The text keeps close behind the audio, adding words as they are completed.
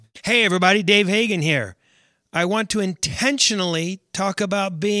Hey everybody, Dave Hagan here. I want to intentionally talk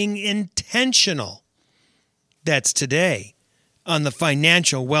about being intentional. That's today on the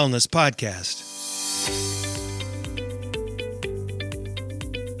Financial Wellness Podcast.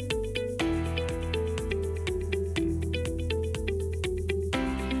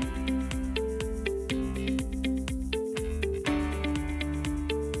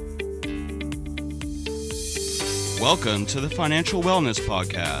 Welcome to the Financial Wellness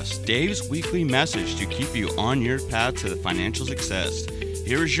Podcast, Dave's weekly message to keep you on your path to the financial success.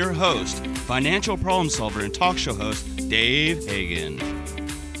 Here is your host, financial problem solver and talk show host, Dave Hagan.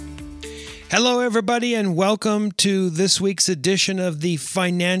 Hello, everybody, and welcome to this week's edition of the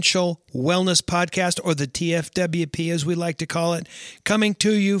Financial Wellness Podcast, or the TFWP as we like to call it, coming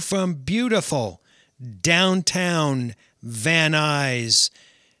to you from beautiful downtown Van Nuys.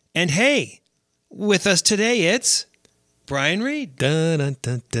 And hey, with us today, it's Brian Reed. I like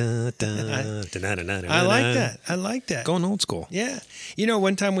that. I like that. Going old school. Yeah. You know,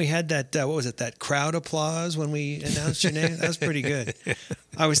 one time we had that, that crowd applause when we announced your name? That was pretty good.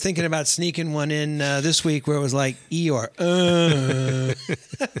 I was thinking about sneaking one in this week where it was like Eeyore.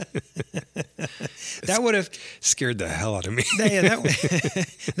 That would have scared the hell out of me.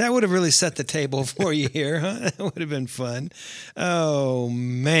 That would have really set the table for you here, huh? That would have been fun. Oh,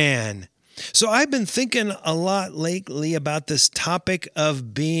 man. So I've been thinking a lot lately about this topic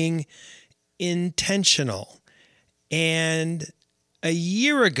of being intentional. And a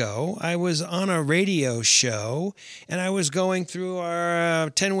year ago, I was on a radio show and I was going through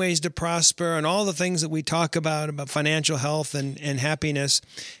our 10 Ways to Prosper and all the things that we talk about financial health and happiness.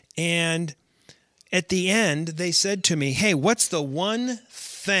 And at the end, they said to me, hey, what's the one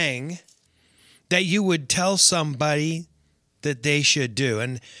thing that you would tell somebody that they should do?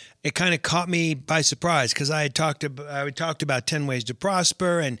 And it kind of caught me by surprise because I talked about 10 ways to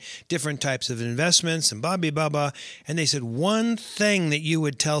prosper and different types of investments and blah, blah, blah, blah. And they said, one thing that you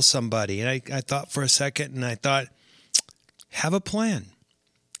would tell somebody. And I thought for a second and I thought, have a plan.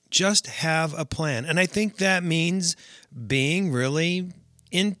 Just have a plan. And I think that means being really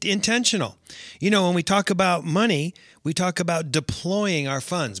intentional. You know, when we talk about money, we talk about deploying our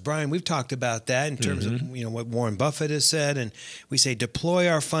funds. Brian, we've talked about that in terms of, what Warren Buffett has said. And we say deploy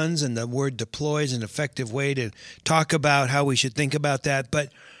our funds, and the word deploy is an effective way to talk about how we should think about that.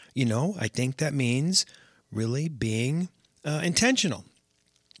 But, I think that means really being intentional.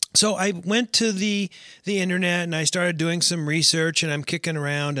 So I went to the internet and I started doing some research and I'm kicking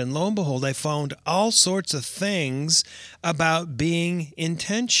around, and lo and behold, I found all sorts of things about being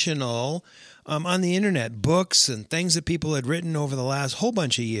intentional on the internet, books and things that people had written over the last whole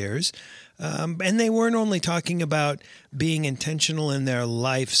bunch of years. And they weren't only talking about being intentional in their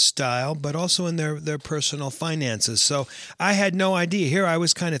lifestyle, but also in their personal finances. So I had no idea. Here I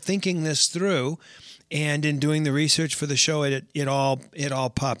was kind of thinking this through. And in doing the research for the show, it all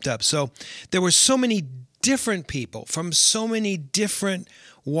popped up. So there were so many different people from so many different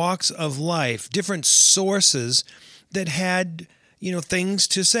walks of life, different sources that had, things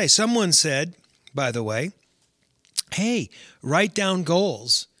to say. Someone said, by the way, hey, write down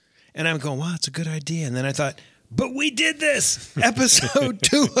goals. And I'm going, wow, that's a good idea. And then I thought, but we did this, episode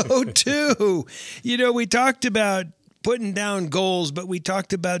 202. We talked about putting down goals, but we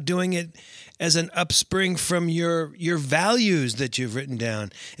talked about doing it as an upspring from your values that you've written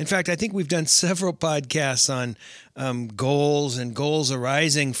down. In fact, I think we've done several podcasts on goals and goals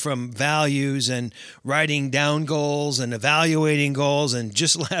arising from values and writing down goals and evaluating goals. And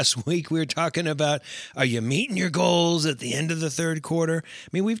just last week, we were talking about, are you meeting your goals at the end of the third quarter? I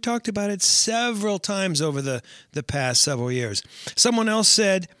mean, we've talked about it several times over the past several years. Someone else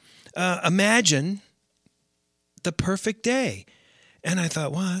said, imagine the perfect day. And I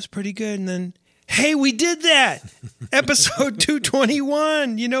thought, wow, that's pretty good. And then, hey, we did that. Episode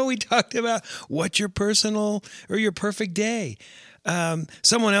 221. We talked about what's your personal or your perfect day.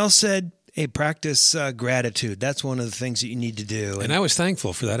 Someone else said, hey, practice gratitude. That's one of the things that you need to do. And I was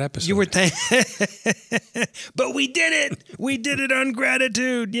thankful for that episode. You were but we did it. We did it on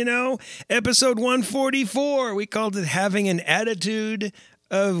gratitude, Episode 144, we called it Having an Attitude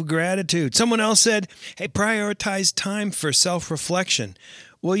of Gratitude. Someone else said, hey, prioritize time for self-reflection.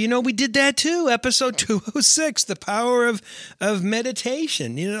 Well, we did that too. Episode 206, the power of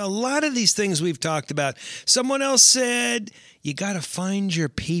meditation. A lot of these things we've talked about. Someone else said, you got to find your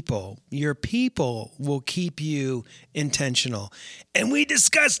people. Your people will keep you intentional. And we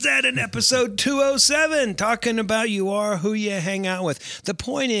discussed that in episode 207, talking about you are who you hang out with. The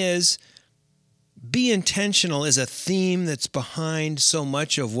point is, be intentional is a theme that's behind so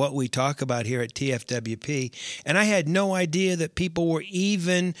much of what we talk about here at TFWP. And I had no idea that people were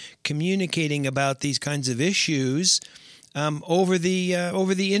even communicating about these kinds of issues over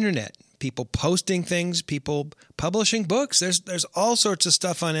the internet. People posting things, people publishing books. There's all sorts of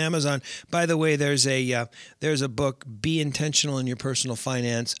stuff on Amazon. By the way, there's a book, Be Intentional in Your Personal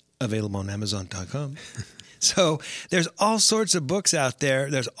Finance, available on Amazon.com. So there's all sorts of books out there.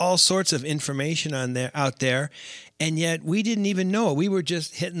 There's all sorts of information out there, and yet we didn't even know it. We were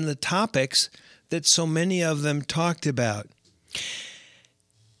just hitting the topics that so many of them talked about.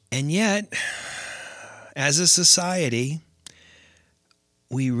 And yet, as a society,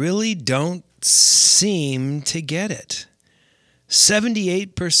 we really don't seem to get it.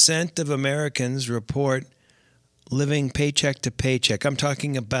 78% of Americans report living paycheck to paycheck. I'm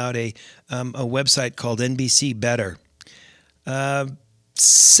talking about a website called NBC Better.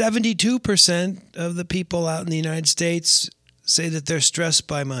 72% of the people out in the United States say that they're stressed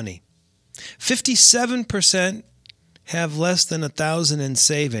by money. 57% have less than $1,000 in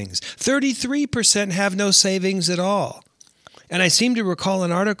savings. 33% have no savings at all. And I seem to recall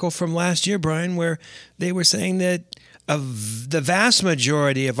an article from last year, Brian, where they were saying that the vast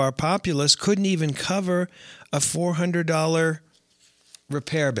majority of our populace couldn't even cover a $400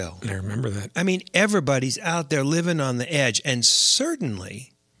 repair bill. I remember that. I mean, everybody's out there living on the edge. And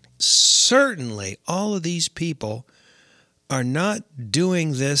certainly, all of these people are not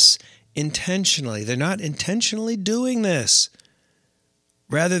doing this intentionally. They're not intentionally doing this.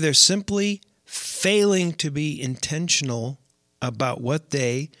 Rather, they're simply failing to be intentional about what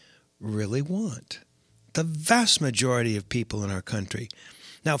they really want. The vast majority of people in our country.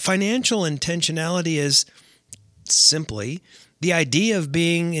 Now, financial intentionality is simply the idea of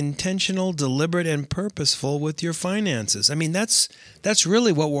being intentional, deliberate, and purposeful with your finances. I mean, that's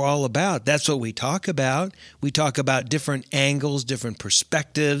really what we're all about. That's what we talk about. We talk about different angles, different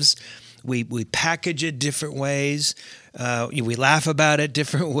perspectives. We package it different ways. We laugh about it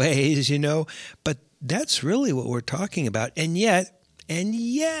different ways, But that's really what we're talking about. And yet,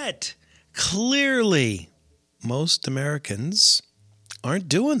 clearly, most Americans aren't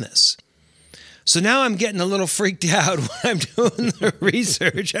doing this. So now I'm getting a little freaked out when I'm doing the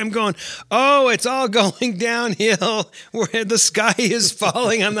research. I'm going, oh, it's all going downhill where the sky is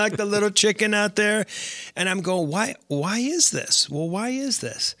falling. I'm like the little chicken out there. And I'm going, why is this? Well, why is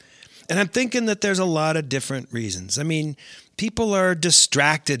this? And I'm thinking that there's a lot of different reasons. I mean, people are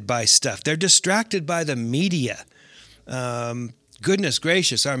distracted by stuff. They're distracted by the media. Goodness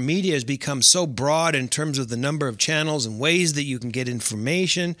gracious, our media has become so broad in terms of the number of channels and ways that you can get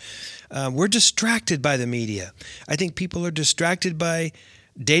information. We're distracted by the media. I think people are distracted by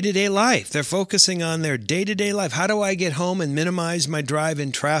day-to-day life. They're focusing on their day-to-day life. How do I get home and minimize my drive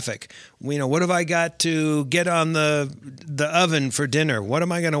in traffic? What have I got to get on the oven for dinner? What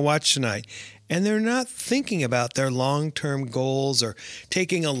am I going to watch tonight? And they're not thinking about their long-term goals or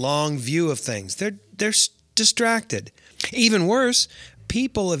taking a long view of things. They're distracted. Even worse,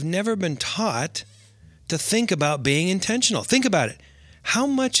 people have never been taught to think about being intentional. Think about it. How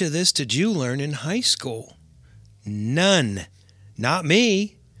much of this did you learn in high school? None. Not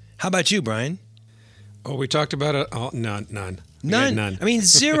me. How about you, Brian? Oh, we talked about it. Oh, none. None. I mean,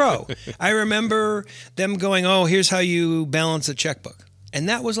 zero. I remember them going, oh, here's how you balance a checkbook. And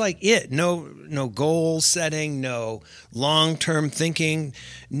that was like it. No goal setting, no long-term thinking,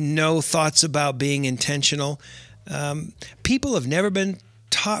 no thoughts about being intentional. People have never been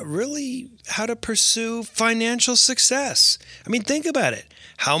taught really how to pursue financial success. I mean, think about it.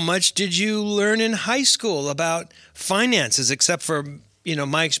 How much did you learn in high school about finances, except for,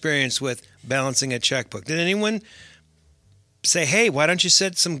 my experience with balancing a checkbook? Did anyone say, hey, why don't you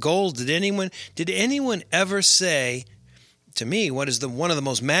set some goals? Did anyone ever say to me what is one of the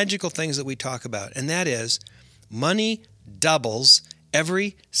most magical things that we talk about? And that is money doubles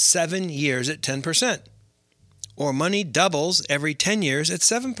every 7 years at 10%. Or money doubles every 10 years at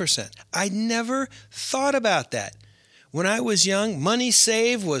 7%. I never thought about that. When I was young, money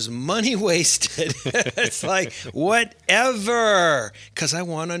saved was money wasted. It's like, whatever. Because I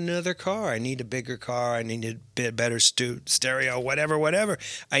want another car. I need a bigger car. I need a better stereo, whatever.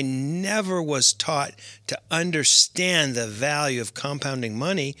 I never was taught to understand the value of compounding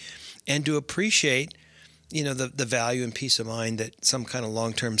money and to appreciate, the value and peace of mind that some kind of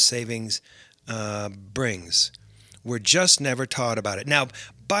long-term savings brings. We're just never taught about it. Now,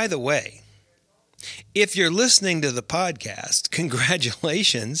 by the way, if you're listening to the podcast,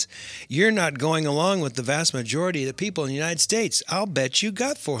 congratulations. You're not going along with the vast majority of the people in the United States. I'll bet you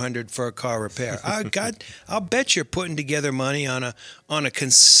got $400 for a car repair. I'll bet you're putting together money on a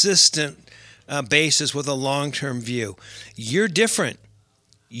consistent basis with a long-term view. You're different.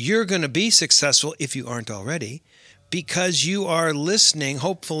 You're going to be successful if you aren't already, because you are listening,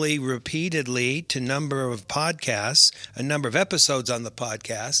 hopefully repeatedly, to a number of podcasts, a number of episodes on the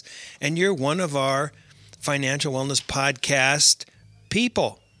podcast, and you're one of our Financial Wellness Podcast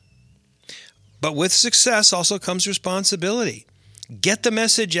people. But with success also comes responsibility. Get the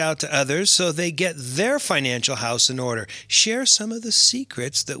message out to others so they get their financial house in order. Share some of the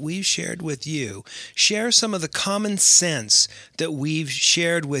secrets that we've shared with you. Share some of the common sense that we've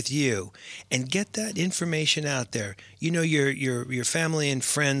shared with you, and get that information out there. You know, your family and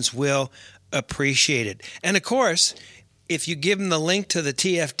friends will appreciate it. And of course, if you give them the link to the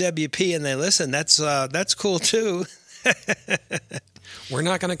TFWP and they listen, that's cool too. We're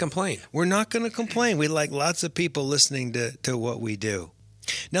not going to complain. We're not going to complain. We like lots of people listening to what we do.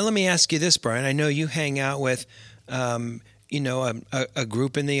 Now, let me ask you this, Brian. I know you hang out with, a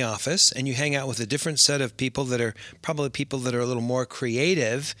group in the office, and you hang out with a different set of people that are probably people that are a little more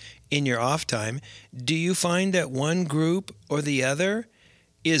creative in your off time. Do you find that one group or the other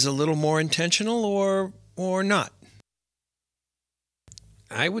is a little more intentional or not?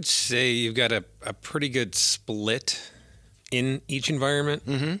 I would say you've got a pretty good split in each environment.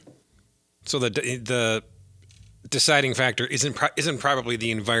 Mm-hmm. So the deciding factor isn't probably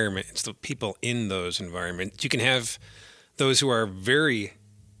the environment. It's the people in those environments. You can have those who are very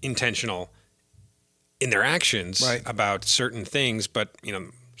intentional in their actions about certain things, but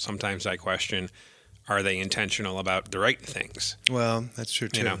sometimes I question, are they intentional about the right things? Well, that's true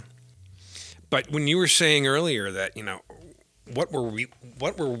too. But when you were saying earlier that what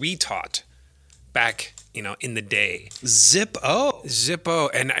were we taught back in the day? Zippo.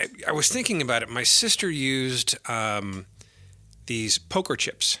 And I was thinking about it. My sister used these poker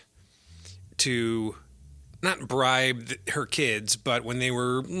chips to not bribe her kids, but when they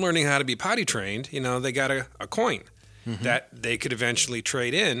were learning how to be potty trained, they got a coin that they could eventually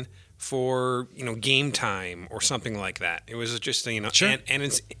trade in for, game time or something like that. It was just, Sure. and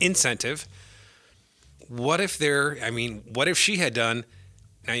it's incentive. What if she had done,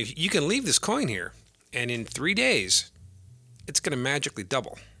 now you can leave this coin here, and in 3 days, it's going to magically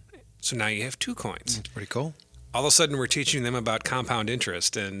double. So now you have 2 coins. It's pretty cool. All of a sudden, we're teaching them about compound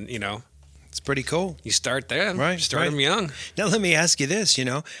interest, and, It's pretty cool. you start there. Right, Start right. them young. Now, let me ask you this,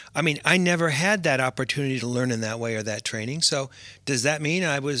 I never had that opportunity to learn in that way or that training. So does that mean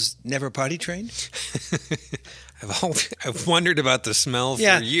I was never potty trained? I've wondered about the smell for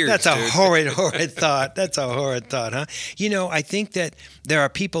years. That's a dude. horrid thought. That's a horrid thought, huh? I think that there are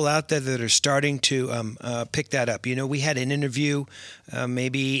people out there that are starting to pick that up. We had an interview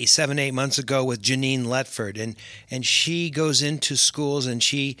maybe 7-8 months ago with Janine Letford, and she goes into schools and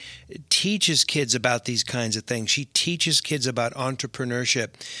she teaches kids about these kinds of things. She teaches kids about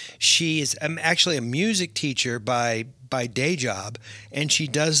entrepreneurship. She is actually a music teacher by day job, and she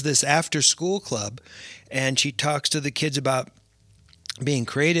does this after school club, and she talks to the kids about being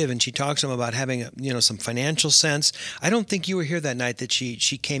creative, and she talks to them about having some financial sense. I don't think you were here that night that she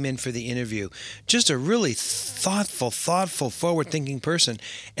came in for the interview. Just a really thoughtful, forward-thinking person.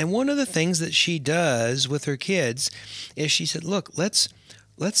 And one of the things that she does with her kids is she said, look, let's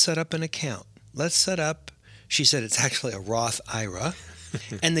set up an account. She said it's actually a Roth IRA.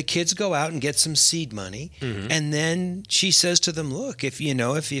 And the kids go out and get some seed money. Mm-hmm. And then she says to them, look, if you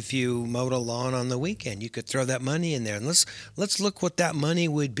mowed a lawn on the weekend, you could throw that money in there, and let's look what that money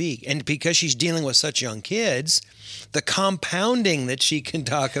would be. And because she's dealing with such young kids, the compounding that she can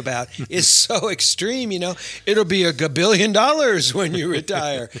talk about is so extreme. It'll be $1 billion when you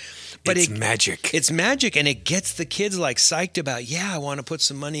retire. But it's magic. It's magic, and it gets the kids psyched about, I want to put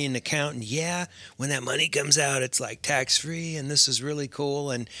some money in an account, and when that money comes out, it's tax-free, and this is really cool,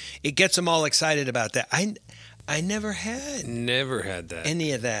 and it gets them all excited about that. I never had that.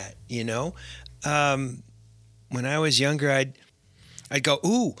 Any of that, When I was younger, I'd go,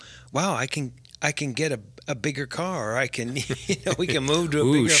 ooh, wow, I can get a bigger car, or I can, we can move to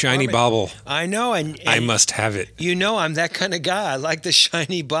a bigger shiny apartment. bauble. I know, and I must have it. I'm that kind of guy. I like the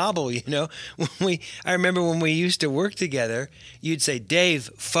shiny bauble. I remember when we used to work together, you'd say,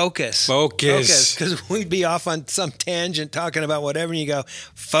 "Dave, focus, because we'd be off on some tangent talking about whatever, and you go,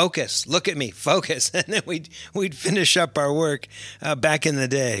 "Focus, look at me, focus," and then we'd finish up our work. Back in the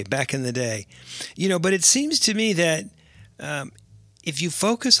day, But it seems to me that. If you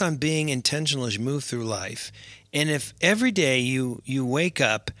focus on being intentional as you move through life, and if every day you wake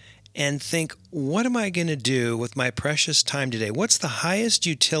up and think, what am I going to do with my precious time today? What's the highest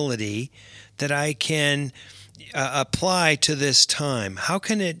utility that I can apply to this time? How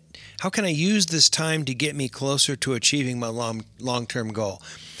can How can I use this time to get me closer to achieving my long-term goal?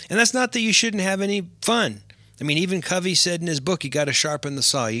 And that's not that you shouldn't have any fun. I mean, even Covey said in his book, you got to sharpen the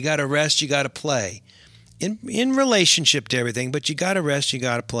saw. You got to rest, you got to play. In relationship to everything, but you got to rest, you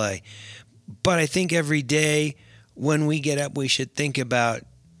got to play. But I think every day when we get up, we should think about,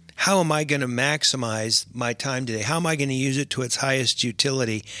 how am I going to maximize my time today? How am I going to use it to its highest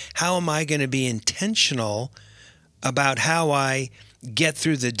utility? How am I going to be intentional about how I get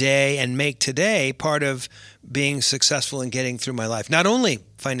through the day and make today part of being successful in getting through my life? Not only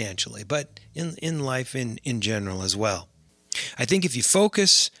financially, but in life in general as well. I think if you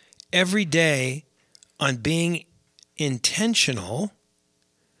focus every day on being intentional,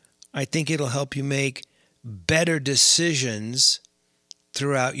 I think it'll help you make better decisions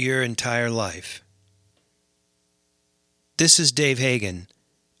throughout your entire life. This is Dave Hagan,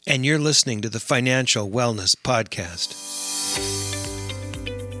 and you're listening to the Financial Wellness Podcast.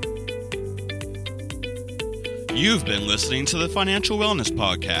 You've been listening to the Financial Wellness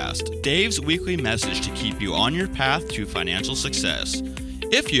Podcast, Dave's weekly message to keep you on your path to financial success.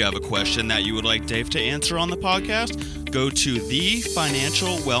 If you have a question that you would like Dave to answer on the podcast, go to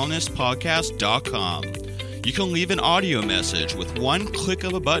thefinancialwellnesspodcast.com. You can leave an audio message with one click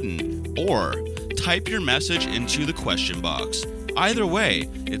of a button, or type your message into the question box. Either way,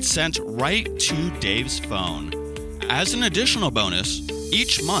 it's sent right to Dave's phone. As an additional bonus,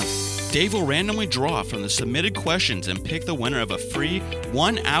 each month, Dave will randomly draw from the submitted questions and pick the winner of a free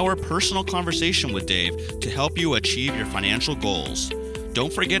 1-hour personal conversation with Dave to help you achieve your financial goals.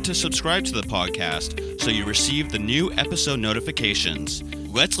 Don't forget to subscribe to the podcast so you receive the new episode notifications.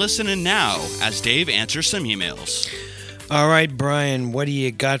 Let's listen in now as Dave answers some emails. All right, Brian, what do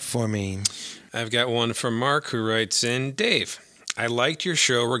you got for me? I've got one from Mark who writes in, Dave, I liked your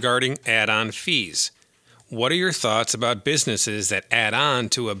show regarding add-on fees. What are your thoughts about businesses that add on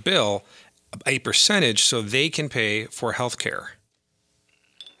to a bill a percentage so they can pay for health care?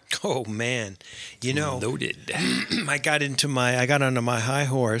 Oh, man. You know, Loaded. I got onto my high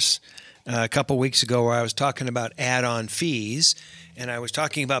horse a couple weeks ago where I was talking about add-on fees, and I was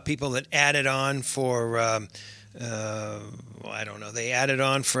talking about people that added on for, I don't know, they added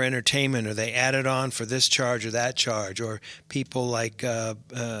on for entertainment, or they added on for this charge or that charge, or people like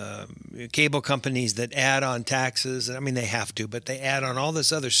cable companies that add on taxes. I mean, they have to, but they add on all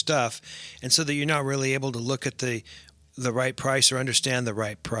this other stuff, and so that you're not really able to look at the right price or understand the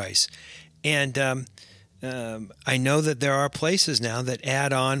right price. And I know that there are places now that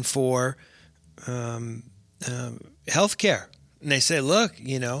add on for health care. And they say, look,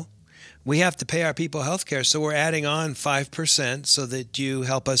 you know, we have to pay our people health care, so we're adding on 5% so that you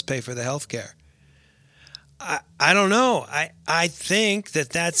help us pay for the health care. I don't know. I think that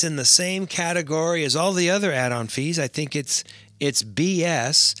that's in the same category as all the other add-on fees. I think it's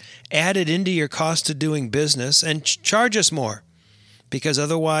BS. Add it into your cost of doing business and charge us more, because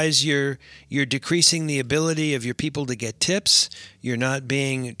otherwise you're decreasing the ability of your people to get tips. You're not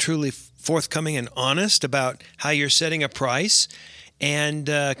being truly forthcoming and honest about how you're setting a price. And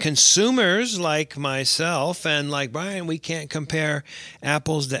consumers like myself and like Brian, we can't compare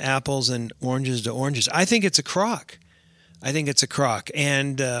apples to apples and oranges to oranges. I think it's a crock.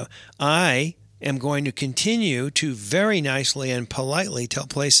 And I am going to continue to very nicely and politely tell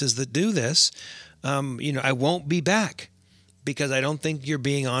places that do this, I won't be back, because I don't think you're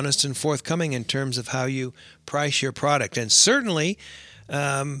being honest and forthcoming in terms of how you price your product. And certainly,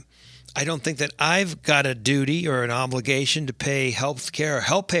 I don't think that I've got a duty or an obligation to pay health care or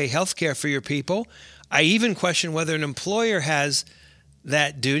help pay health care for your people. I even question whether an employer has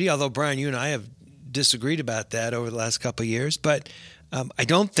that duty, although, Brian, you and I have disagreed about that over the last couple of years. But I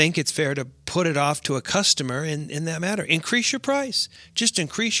don't think it's fair to put it off to a customer in that matter. Increase your price. Just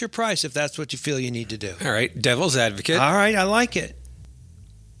increase your price if that's what you feel you need to do. All right, devil's advocate. All right, I like it.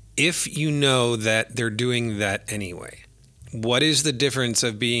 If you know that they're doing that anyway, what is the difference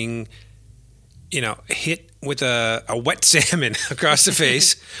of being, hit with a wet salmon across the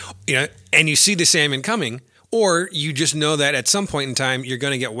face, and you see the salmon coming, or you just know that at some point in time you're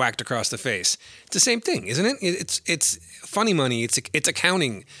going to get whacked across the face? It's the same thing, isn't it? It's funny money. It's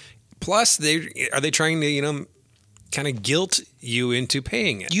accounting. Plus, are they trying to kind of guilt you into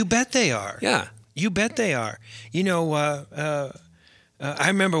paying it? You bet they are. Yeah, you bet they are. I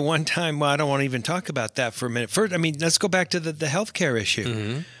remember one time. Well, I don't want to even talk about that for a minute. First, let's go back to the healthcare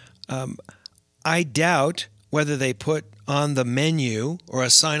issue. Mm-hmm. I doubt whether they put on the menu or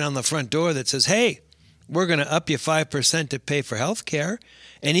a sign on the front door that says, "Hey, we're going to up you 5% to pay for health care."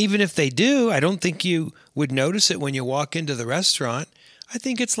 And even if they do, I don't think you would notice it when you walk into the restaurant. I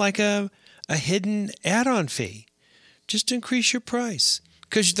think it's like a hidden add-on fee. Just increase your price.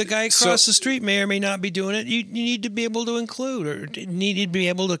 because the guy across the street may or may not be doing it. You need to be able to include, or need to be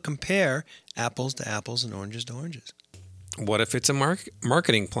able to compare apples to apples and oranges to oranges. What if it's a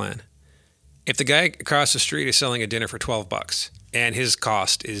marketing plan? If the guy across the street is selling a dinner for $12 and his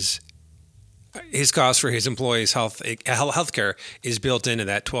cost for his employees' healthcare is built into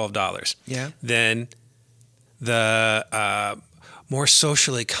that $12, then the more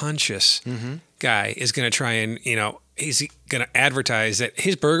socially conscious guy is going to try and, he's going to advertise that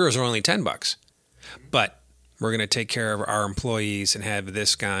his burgers are only $10, but we're going to take care of our employees and have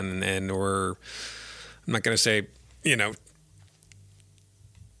this gone, and I'm not going to say,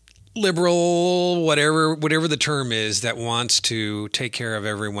 liberal, whatever the term is, that wants to take care of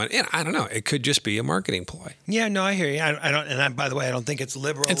everyone. And I don't know. It could just be a marketing ploy. Yeah, no, I hear you. By the way, I don't think it's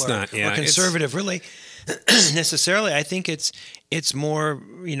liberal or conservative, really, necessarily. I think it's more,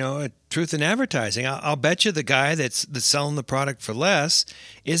 a truth in advertising. I'll bet you the guy that's selling the product for less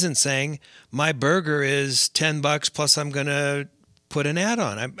isn't saying my burger is $10 plus I'm going to put an ad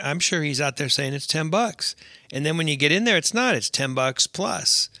on. I'm sure he's out there saying it's $10. And then when you get in there, it's not. It's $10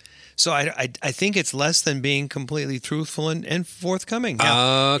 plus. So I think it's less than being completely truthful and forthcoming.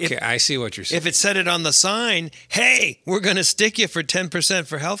 Now, I see what you're saying. If it said it on the sign, hey, we're going to stick you for 10%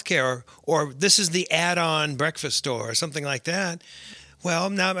 for healthcare, or this is the add-on breakfast store, or something like that.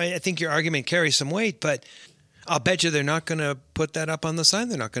 Well, now I think your argument carries some weight, but I'll bet you they're not going to put that up on the sign.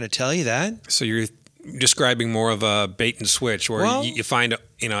 They're not going to tell you that. So you're describing more of a bait and switch, where you find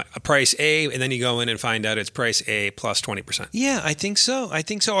a price A, and then you go in and find out it's price A plus 20%. Yeah, I think so.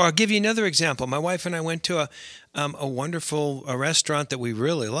 Or I'll give you another example. My wife and I went to a wonderful restaurant that we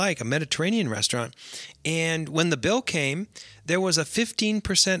really like, a Mediterranean restaurant, and when the bill came, there was a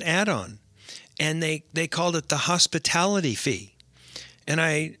 15% add-on, and they called it the hospitality fee, and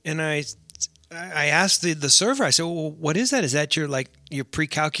I asked the server, I said, well, what is that? Is that you're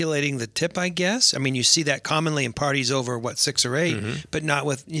pre-calculating the tip, I guess? I mean, you see that commonly in parties over 6 or 8, but not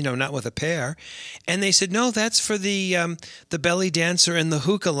with a pair. And they said, no, that's for the belly dancer and the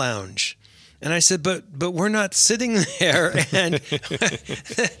hookah lounge. And I said, but we're not sitting there, and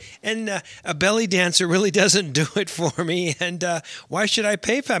a belly dancer really doesn't do it for me. And why should I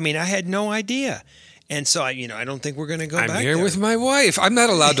pay for it? I mean, I had no idea. And so I don't think we're going to go back there. I'm here with my wife. I'm not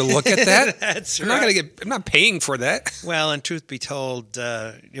allowed to look at that. That's I'm right. I'm not paying for that. Well, and truth be told,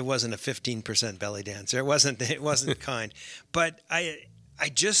 it wasn't a 15% belly dancer. It wasn't kind. But I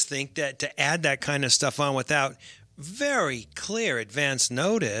just think that to add that kind of stuff on without very clear advance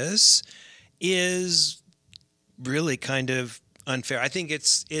notice is really kind of unfair. I think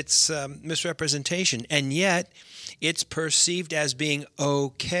it's misrepresentation, and yet it's perceived as being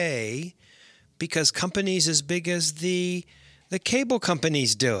okay, because companies as big as the cable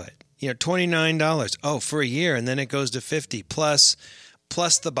companies do it. $29 for a year, and then it goes to $50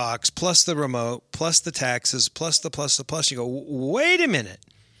 plus the box, plus the remote, plus the taxes, plus the plus. You go, wait a minute,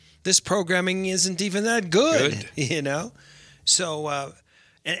 this programming isn't even that good. So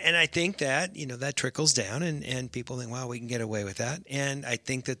and I think that that trickles down, and people think, wow, we can get away with that, and I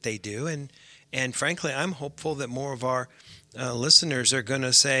think that they do, and frankly, I'm hopeful that more of our listeners are going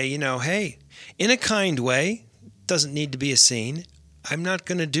to say, hey, in a kind way, doesn't need to be a scene. I'm not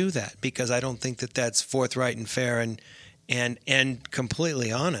going to do that, because I don't think that that's forthright and fair and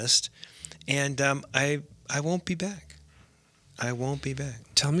completely honest. And I won't be back. I won't be back.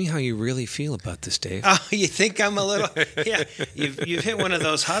 Tell me how you really feel about this, Dave. Oh, you think I'm a little? Yeah, you've hit one of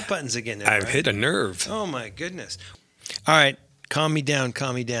those hot buttons again. There, I've hit a nerve. Oh my goodness! All right, calm me down.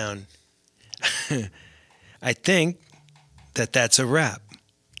 I think that's a wrap.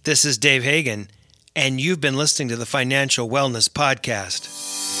 This is Dave Hagan, and you've been listening to the Financial Wellness Podcast.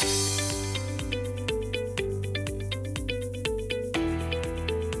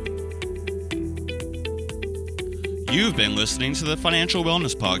 You've been listening to the Financial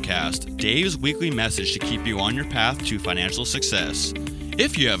Wellness Podcast, Dave's weekly message to keep you on your path to financial success.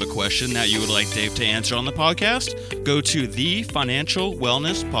 If you have a question that you would like Dave to answer on the podcast, go to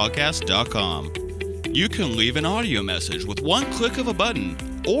thefinancialwellnesspodcast.com. You can leave an audio message with one click of a button,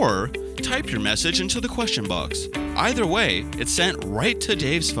 or type your message into the question box. Either way, it's sent right to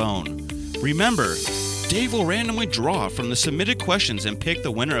Dave's phone. Remember, Dave will randomly draw from the submitted questions and pick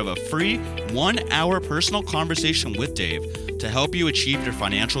the winner of a free 1-hour personal conversation with Dave to help you achieve your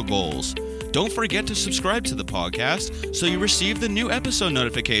financial goals. Don't forget to subscribe to the podcast so you receive the new episode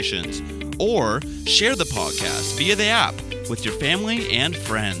notifications, or share the podcast via the app with your family and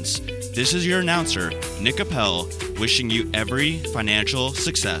friends. This is your announcer, Nick Appel, wishing you every financial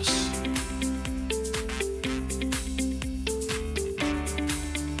success.